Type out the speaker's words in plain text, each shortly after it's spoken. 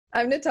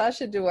I'm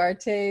Natasha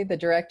Duarte, the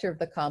director of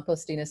the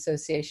Composting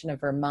Association of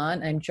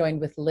Vermont. I'm joined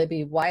with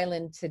Libby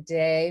Weiland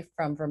today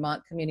from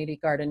Vermont Community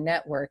Garden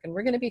Network, and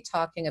we're going to be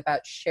talking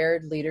about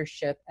shared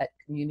leadership at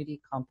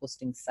community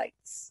composting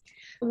sites.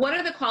 What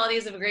are the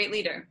qualities of a great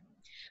leader?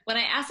 When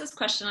I ask this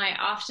question, I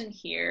often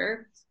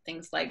hear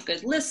things like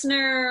good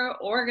listener,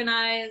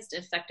 organized,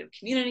 effective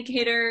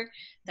communicator,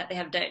 that they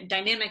have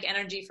dynamic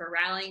energy for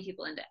rallying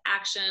people into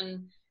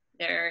action,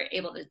 they're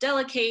able to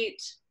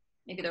delegate,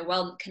 maybe they're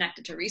well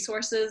connected to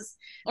resources,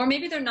 or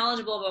maybe they're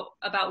knowledgeable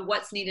about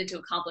what's needed to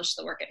accomplish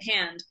the work at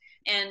hand.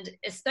 And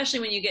especially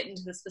when you get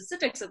into the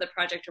specifics of the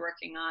project you're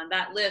working on,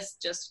 that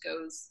list just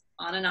goes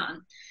on and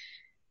on.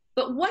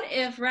 But what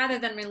if, rather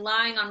than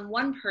relying on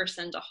one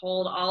person to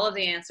hold all of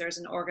the answers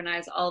and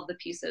organize all of the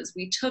pieces,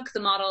 we took the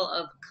model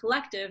of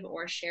collective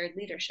or shared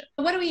leadership?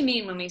 What do we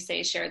mean when we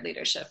say shared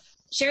leadership?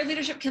 Shared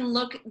leadership can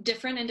look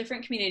different in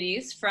different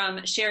communities,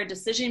 from shared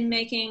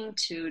decision-making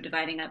to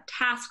dividing up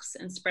tasks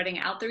and spreading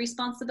out the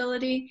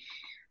responsibility.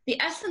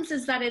 The essence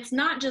is that it's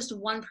not just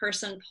one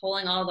person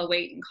pulling all the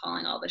weight and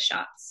calling all the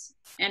shots.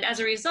 And as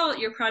a result,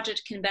 your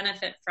project can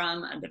benefit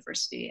from a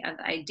diversity of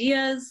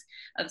ideas,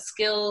 of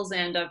skills,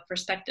 and of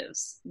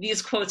perspectives.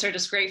 These quotes are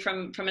just great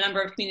from a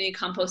number of community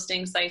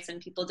composting sites and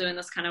people doing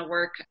this kind of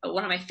work.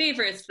 One of my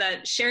favorites,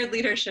 that shared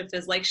leadership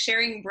is like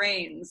sharing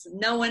brains.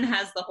 No one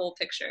has the whole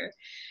picture.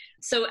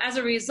 So as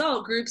a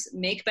result, groups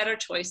make better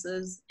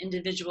choices,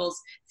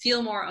 individuals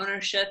feel more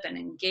ownership and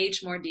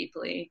engage more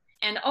deeply.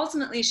 And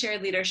ultimately,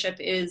 shared leadership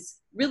is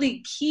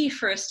really key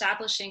for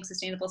establishing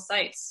sustainable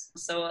sites.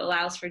 So it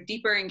allows for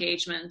deeper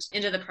engagement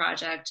into the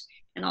project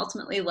and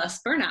ultimately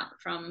less burnout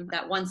from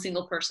that one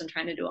single person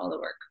trying to do all the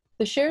work.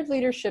 The shared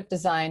leadership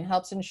design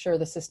helps ensure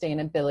the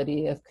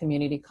sustainability of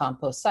community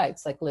compost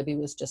sites, like Libby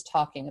was just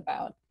talking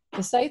about.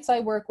 The sites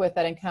I work with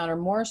that encounter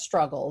more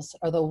struggles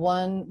are the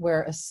one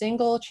where a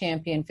single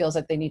champion feels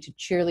like they need to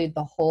cheerlead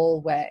the whole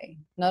way.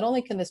 Not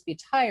only can this be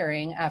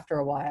tiring after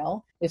a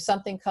while, if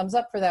something comes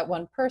up for that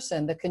one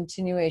person, the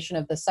continuation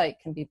of the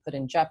site can be put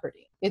in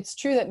jeopardy. It's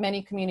true that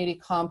many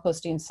community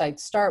composting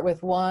sites start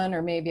with one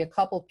or maybe a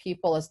couple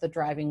people as the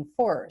driving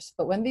force,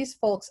 but when these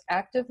folks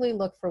actively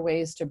look for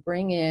ways to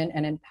bring in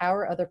and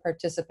empower other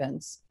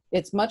participants,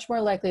 it's much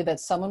more likely that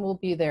someone will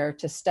be there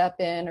to step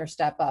in or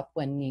step up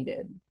when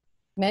needed.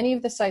 Many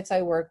of the sites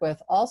I work with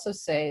also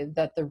say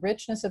that the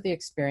richness of the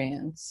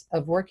experience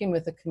of working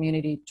with the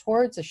community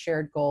towards a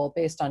shared goal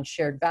based on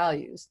shared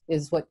values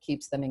is what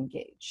keeps them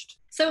engaged.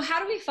 So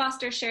how do we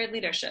foster shared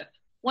leadership?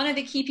 One of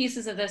the key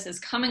pieces of this is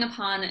coming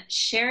upon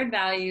shared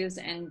values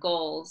and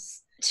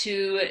goals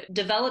to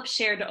develop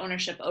shared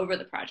ownership over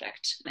the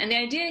project. And the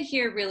idea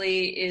here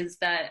really is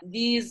that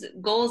these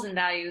goals and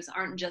values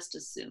aren't just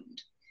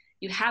assumed.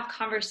 You have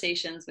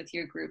conversations with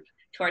your group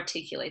to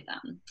articulate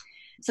them.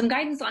 Some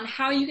guidance on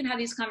how you can have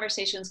these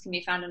conversations can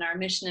be found in our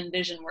mission and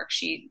vision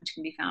worksheet, which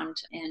can be found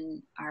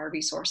in our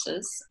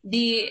resources.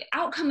 The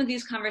outcome of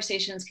these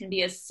conversations can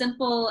be as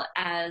simple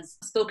as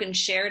spoken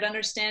shared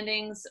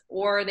understandings,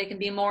 or they can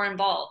be more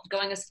involved,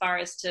 going as far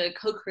as to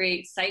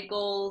co-create site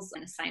goals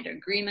and a signed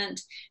agreement.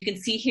 You can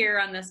see here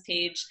on this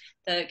page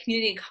the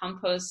community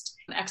compost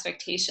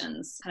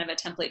expectations, kind of a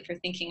template for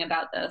thinking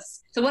about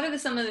this. So what are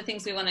some of the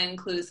things we want to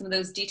include, some of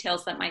those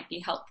details that might be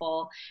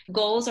helpful?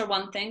 Goals are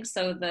one thing.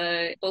 So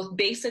the both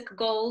basic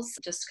goals,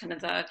 just kind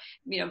of the,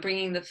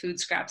 bringing the food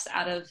scraps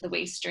out of the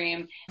waste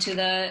stream, to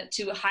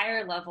a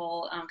higher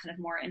level, kind of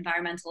more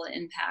environmental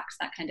impacts,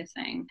 that kind of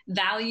thing.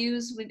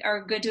 Values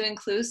are good to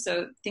include.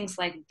 So things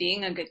like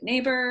being a good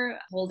neighbor,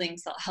 holding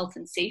health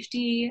and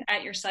safety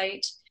at your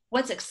site.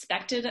 What's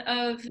expected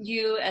of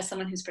you as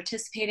someone who's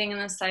participating in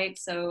the site.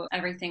 So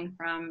everything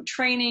from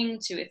training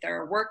to if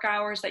there are work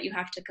hours that you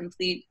have to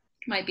complete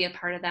might be a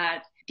part of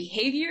that.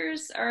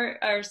 Behaviors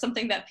are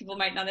something that people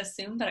might not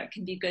assume, but it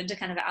can be good to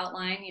kind of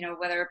outline,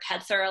 whether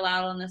pets are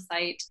allowed on the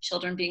site,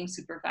 children being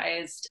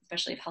supervised,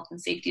 especially if health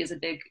and safety is a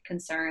big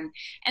concern,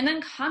 and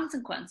then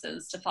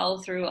consequences to follow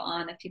through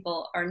on if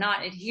people are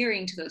not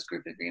adhering to those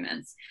group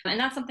agreements. And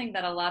that's something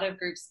that a lot of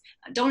groups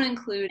don't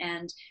include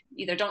and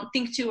either don't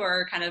think to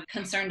or are kind of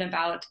concerned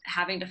about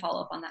having to follow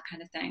up on that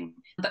kind of thing,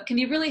 but can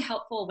be really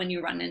helpful when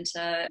you run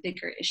into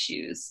bigger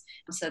issues,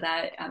 so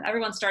that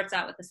everyone starts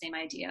out with the same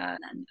idea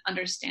and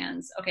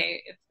understands,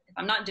 okay, if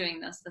I'm not doing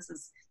this,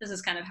 this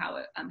is kind of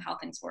how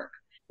things work.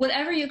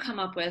 Whatever you come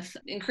up with,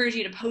 encourage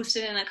you to post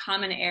it in a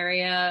common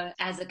area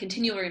as a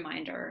continual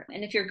reminder.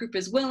 And if your group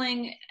is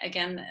willing,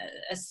 again,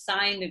 a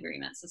signed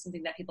agreement, so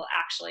something that people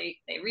actually,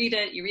 they read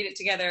it, you read it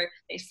together,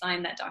 they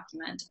sign that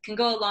document, can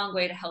go a long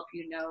way to help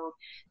you know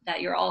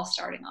that you're all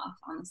starting off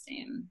on the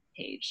same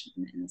page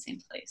in the same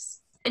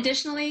place.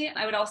 Additionally,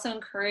 I would also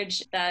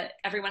encourage that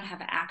everyone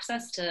have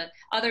access to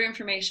other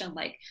information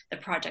like the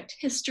project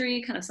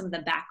history, kind of some of the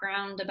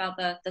background about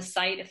the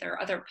site. If there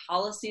are other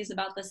policies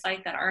about the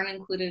site that aren't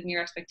included in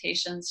your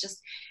expectations,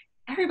 just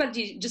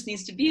everybody just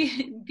needs to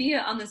be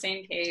on the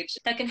same page.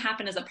 That can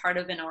happen as a part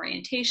of an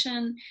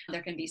orientation.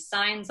 There can be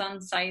signs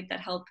on site that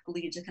help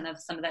lead to kind of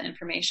some of that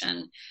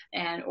information,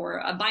 and or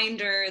a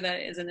binder that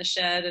is in the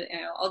shed,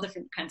 all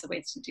different kinds of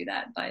ways to do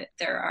that. But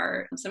there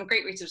are some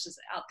great resources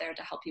out there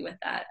to help you with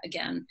that,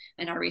 again,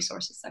 in our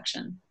resources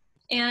section.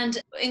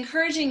 And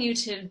encouraging you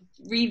to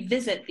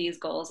revisit these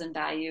goals and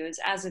values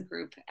as a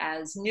group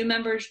as new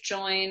members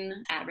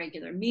join, at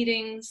regular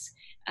meetings,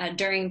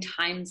 during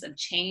times of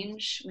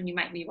change when you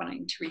might be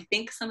wanting to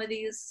rethink some of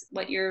these,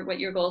 what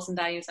your goals and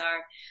values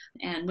are,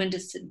 and when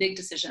big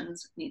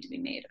decisions need to be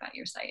made about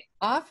your site.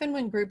 Often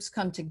when groups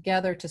come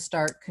together to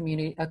start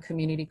a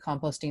community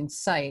composting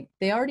site,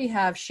 they already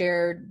have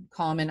shared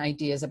common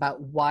ideas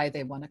about why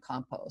they want to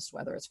compost,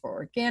 whether it's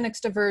for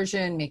organics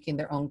diversion, making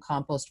their own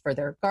compost for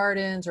their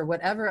gardens, or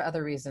whatever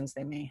other reasons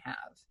they may have.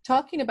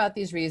 Talking about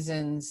these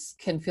reasons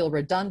can feel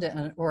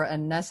redundant or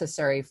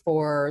unnecessary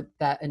for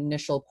that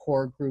initial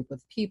core group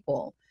of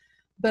people.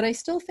 But I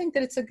still think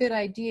that it's a good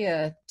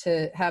idea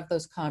to have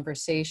those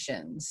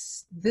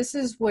conversations. This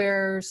is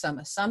where some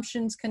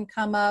assumptions can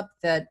come up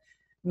that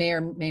may or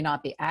may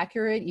not be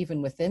accurate,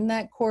 even within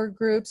that core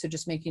group. So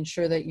just making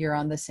sure that you're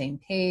on the same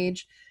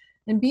page.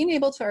 And being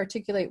able to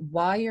articulate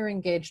why you're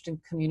engaged in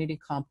community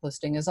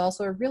composting is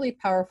also a really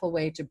powerful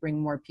way to bring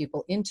more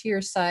people into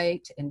your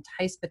site,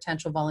 entice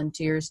potential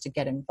volunteers to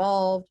get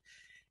involved.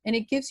 And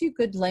it gives you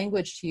good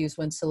language to use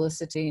when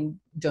soliciting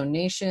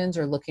donations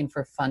or looking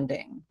for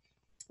funding.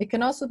 It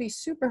can also be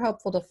super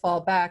helpful to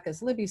fall back,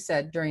 as Libby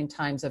said, during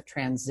times of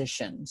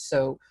transition.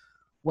 So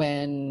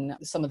when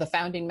some of the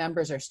founding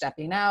members are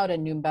stepping out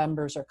and new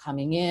members are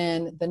coming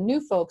in, the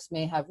new folks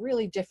may have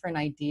really different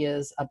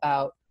ideas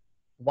about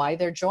why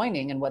they're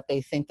joining and what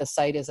they think the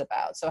site is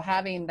about. So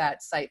having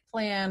that site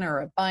plan or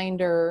a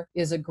binder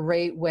is a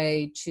great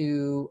way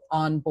to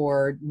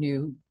onboard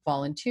new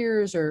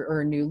volunteers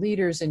or new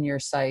leaders in your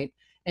site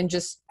and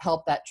just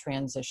help that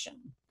transition.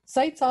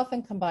 Sites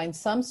often combine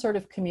some sort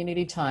of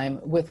community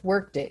time with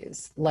work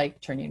days, like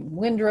turning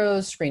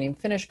windrows, screening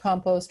finished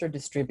compost, or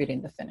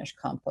distributing the finished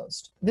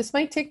compost. This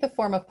might take the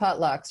form of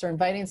potlucks or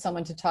inviting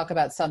someone to talk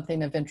about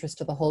something of interest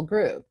to the whole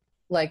group,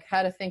 like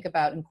how to think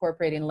about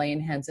incorporating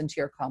laying hens into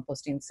your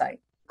composting site.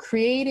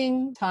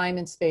 Creating time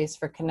and space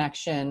for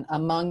connection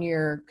among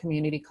your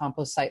community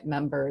compost site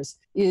members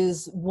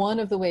is one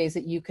of the ways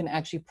that you can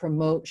actually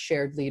promote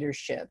shared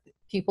leadership.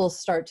 People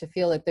start to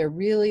feel that they're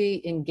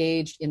really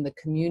engaged in the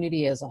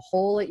community as a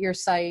whole at your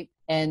site,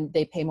 and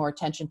they pay more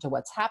attention to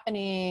what's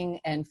happening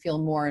and feel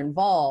more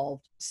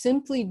involved.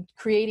 Simply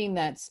creating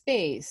that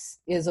space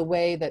is a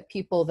way that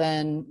people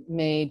then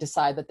may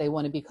decide that they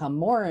want to become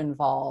more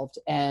involved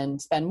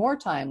and spend more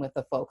time with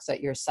the folks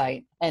at your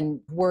site and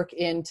work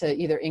into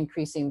either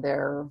increasing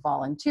their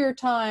volunteer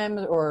time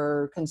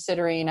or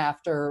considering,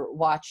 after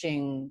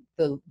watching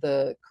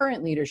the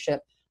current leadership,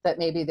 that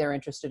maybe they're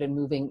interested in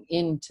moving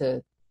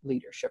into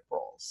leadership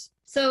roles.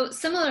 So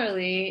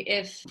similarly,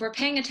 if we're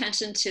paying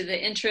attention to the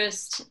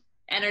interest,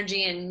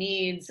 energy, and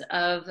needs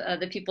of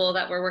the people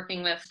that we're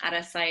working with at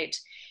a site,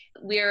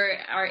 we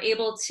are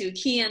able to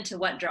key into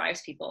what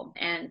drives people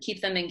and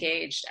keep them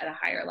engaged at a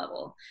higher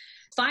level.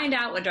 Find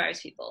out what drives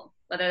people,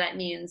 whether that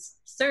means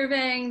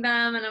surveying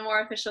them in a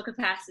more official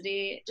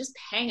capacity, just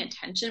paying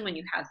attention when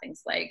you have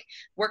things like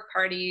work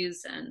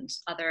parties and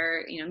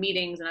other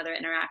meetings and other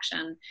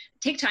interaction.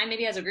 Take time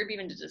maybe as a group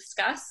even to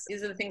discuss.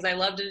 These are the things I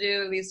love to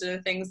do. These are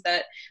the things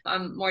that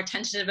I'm more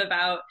tentative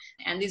about.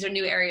 And these are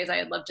new areas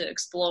I'd love to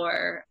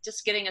explore.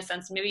 Just getting a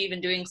sense, maybe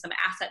even doing some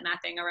asset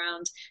mapping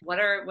around what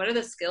are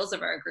the skills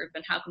of our group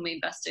and how can we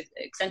best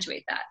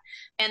accentuate that.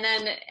 And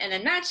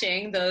then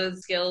matching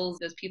those skills,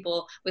 those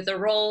people, with the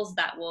roles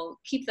that will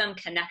keep them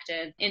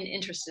connected and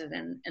interested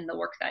in the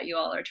work that you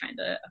all are trying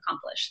to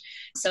accomplish.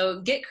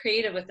 So get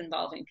creative with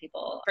involving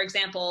people. For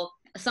example,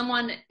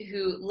 someone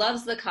who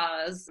loves the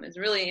cause, is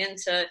really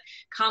into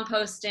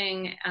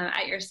composting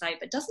at your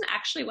site, but doesn't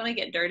actually want to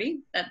get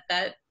dirty,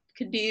 that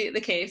could be the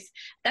case.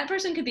 That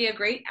person could be a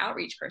great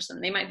outreach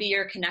person. They might be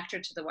your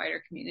connector to the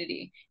wider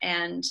community.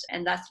 And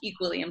that's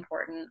equally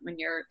important when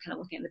you're kind of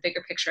looking at the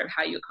bigger picture of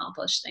how you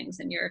accomplish things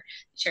in your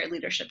shared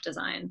leadership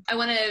design. I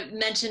want to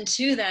mention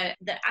too that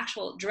the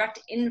actual direct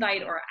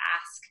invite or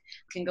ask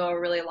can go a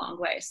really long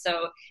way.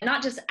 So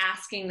not just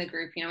asking the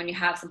group, when you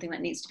have something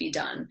that needs to be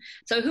done.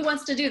 So who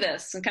wants to do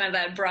this? And kind of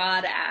that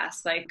broad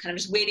ask, like kind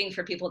of just waiting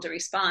for people to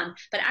respond,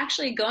 but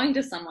actually going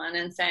to someone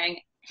and saying,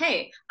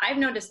 hey, I've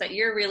noticed that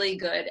you're really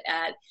good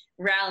at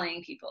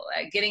rallying people,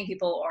 at getting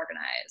people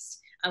organized.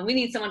 We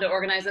need someone to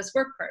organize this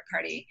work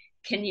party.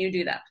 Can you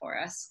do that for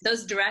us?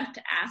 Those direct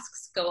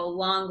asks go a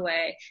long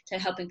way to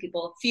helping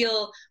people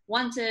feel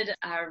wanted,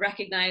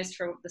 recognized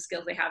for the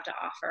skills they have to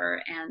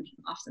offer, and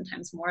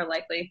oftentimes more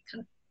likely,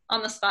 kind of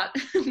on the spot,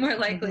 more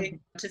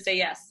likely to say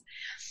yes.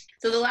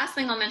 So the last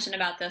thing I'll mention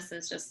about this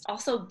is just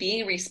also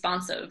being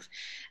responsive.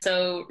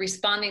 So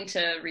responding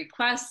to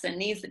requests and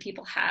needs that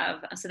people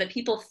have so that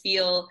people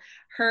feel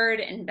heard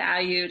and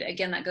valued.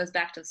 Again, that goes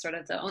back to sort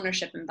of the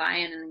ownership and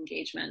buy-in and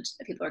engagement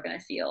that people are going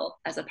to feel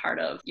as a part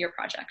of your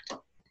project.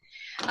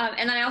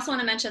 And then I also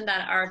want to mention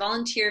that our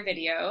volunteer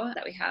video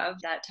that we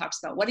have that talks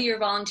about what do your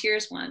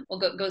volunteers want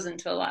goes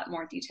into a lot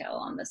more detail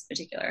on this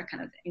particular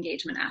kind of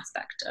engagement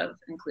aspect of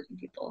including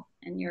people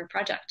in your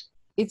project.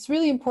 It's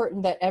really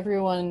important that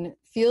everyone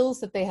feels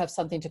that they have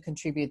something to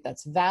contribute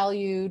that's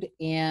valued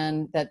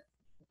and that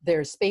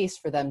there's space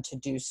for them to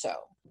do so.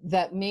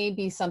 That may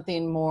be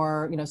something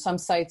more, some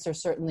sites are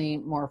certainly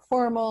more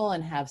formal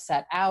and have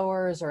set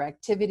hours or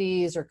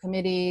activities or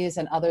committees,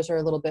 and others are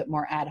a little bit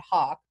more ad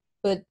hoc.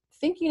 But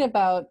thinking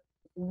about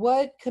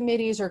what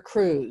committees or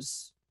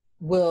crews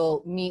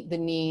will meet the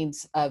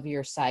needs of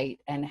your site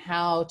and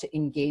how to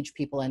engage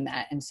people in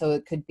that. And so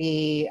it could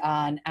be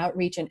on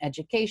outreach and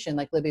education,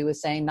 like Libby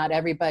was saying. Not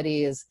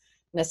everybody is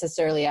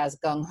necessarily as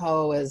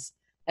gung-ho as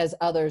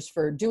others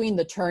for doing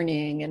the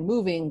turning and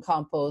moving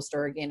compost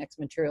or organics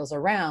materials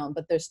around,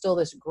 but there's still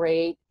this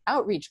great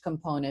outreach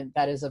component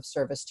that is of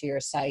service to your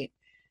site.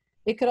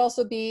 It could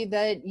also be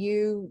that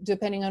you,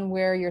 depending on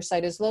where your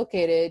site is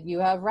located, you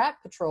have rat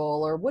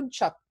patrol or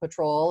woodchuck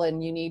patrol,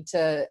 and you need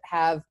to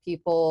have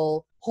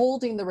people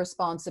holding the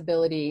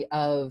responsibility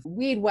of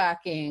weed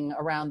whacking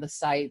around the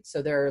site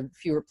so there are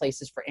fewer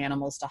places for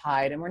animals to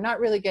hide. And we're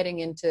not really getting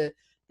into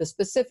the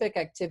specific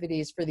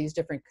activities for these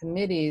different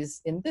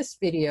committees in this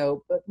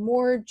video, but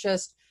more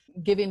just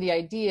giving the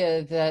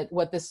idea that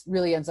what this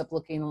really ends up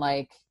looking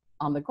like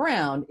on the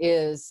ground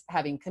is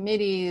having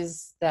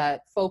committees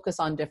that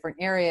focus on different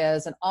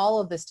areas, and all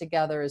of this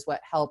together is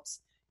what helps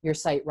your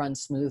site run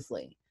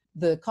smoothly.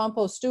 The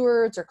compost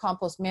stewards or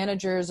compost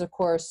managers, of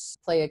course,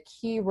 play a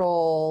key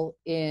role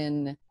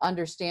in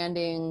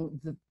understanding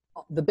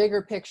the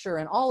bigger picture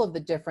and all of the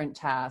different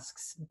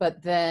tasks,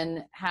 but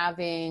then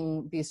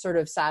having these sort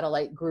of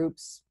satellite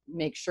groups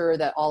make sure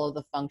that all of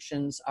the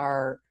functions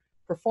are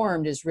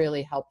performed is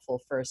really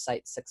helpful for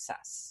site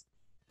success.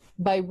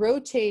 By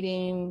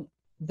rotating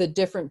the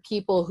different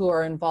people who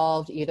are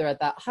involved either at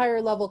that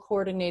higher level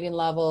coordinating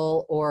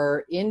level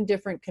or in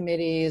different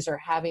committees, or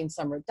having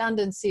some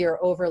redundancy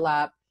or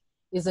overlap,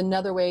 is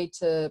another way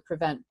to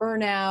prevent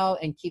burnout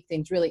and keep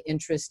things really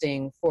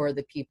interesting for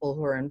the people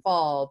who are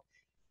involved.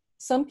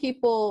 Some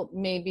people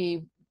may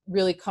be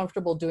really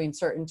comfortable doing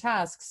certain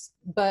tasks,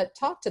 but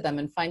talk to them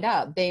and find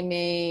out. They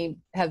may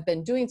have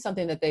been doing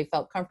something that they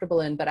felt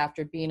comfortable in, but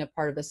after being a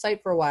part of the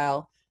site for a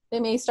while, they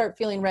may start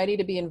feeling ready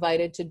to be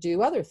invited to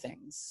do other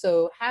things.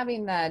 So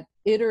having that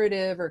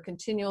iterative or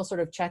continual sort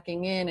of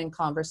checking in and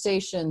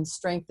conversation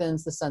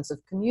strengthens the sense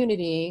of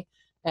community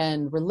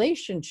and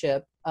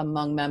relationship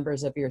among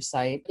members of your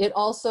site. It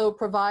also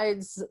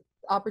provides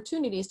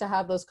opportunities to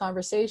have those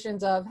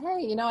conversations of,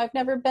 hey, I've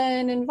never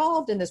been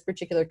involved in this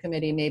particular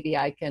committee. Maybe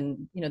I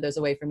can, there's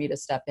a way for me to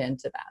step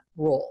into that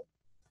role.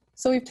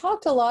 So we've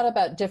talked a lot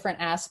about different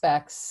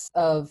aspects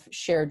of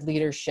shared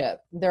leadership.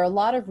 There are a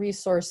lot of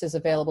resources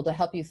available to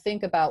help you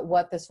think about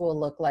what this will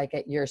look like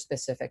at your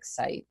specific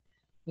site.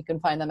 You can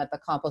find them at the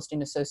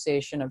Composting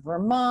Association of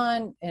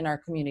Vermont in our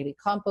community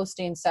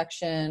composting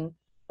section.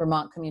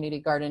 Vermont Community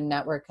Garden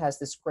Network has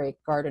this great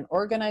garden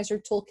organizer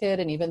toolkit,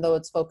 and even though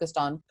it's focused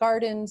on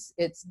gardens,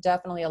 it's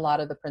definitely a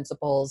lot of the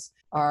principles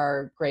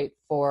are great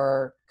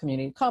for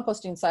community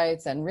composting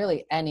sites and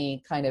really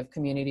any kind of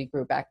community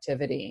group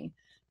activity.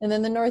 And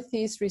then the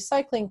Northeast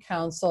Recycling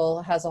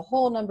Council has a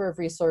whole number of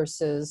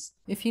resources.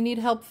 If you need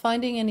help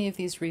finding any of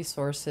these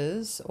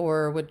resources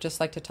or would just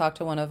like to talk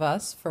to one of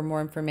us for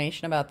more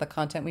information about the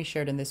content we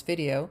shared in this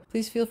video,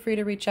 please feel free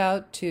to reach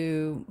out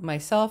to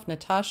myself,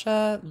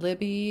 Natasha,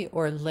 Libby,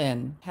 or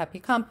Lynn.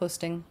 Happy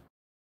composting!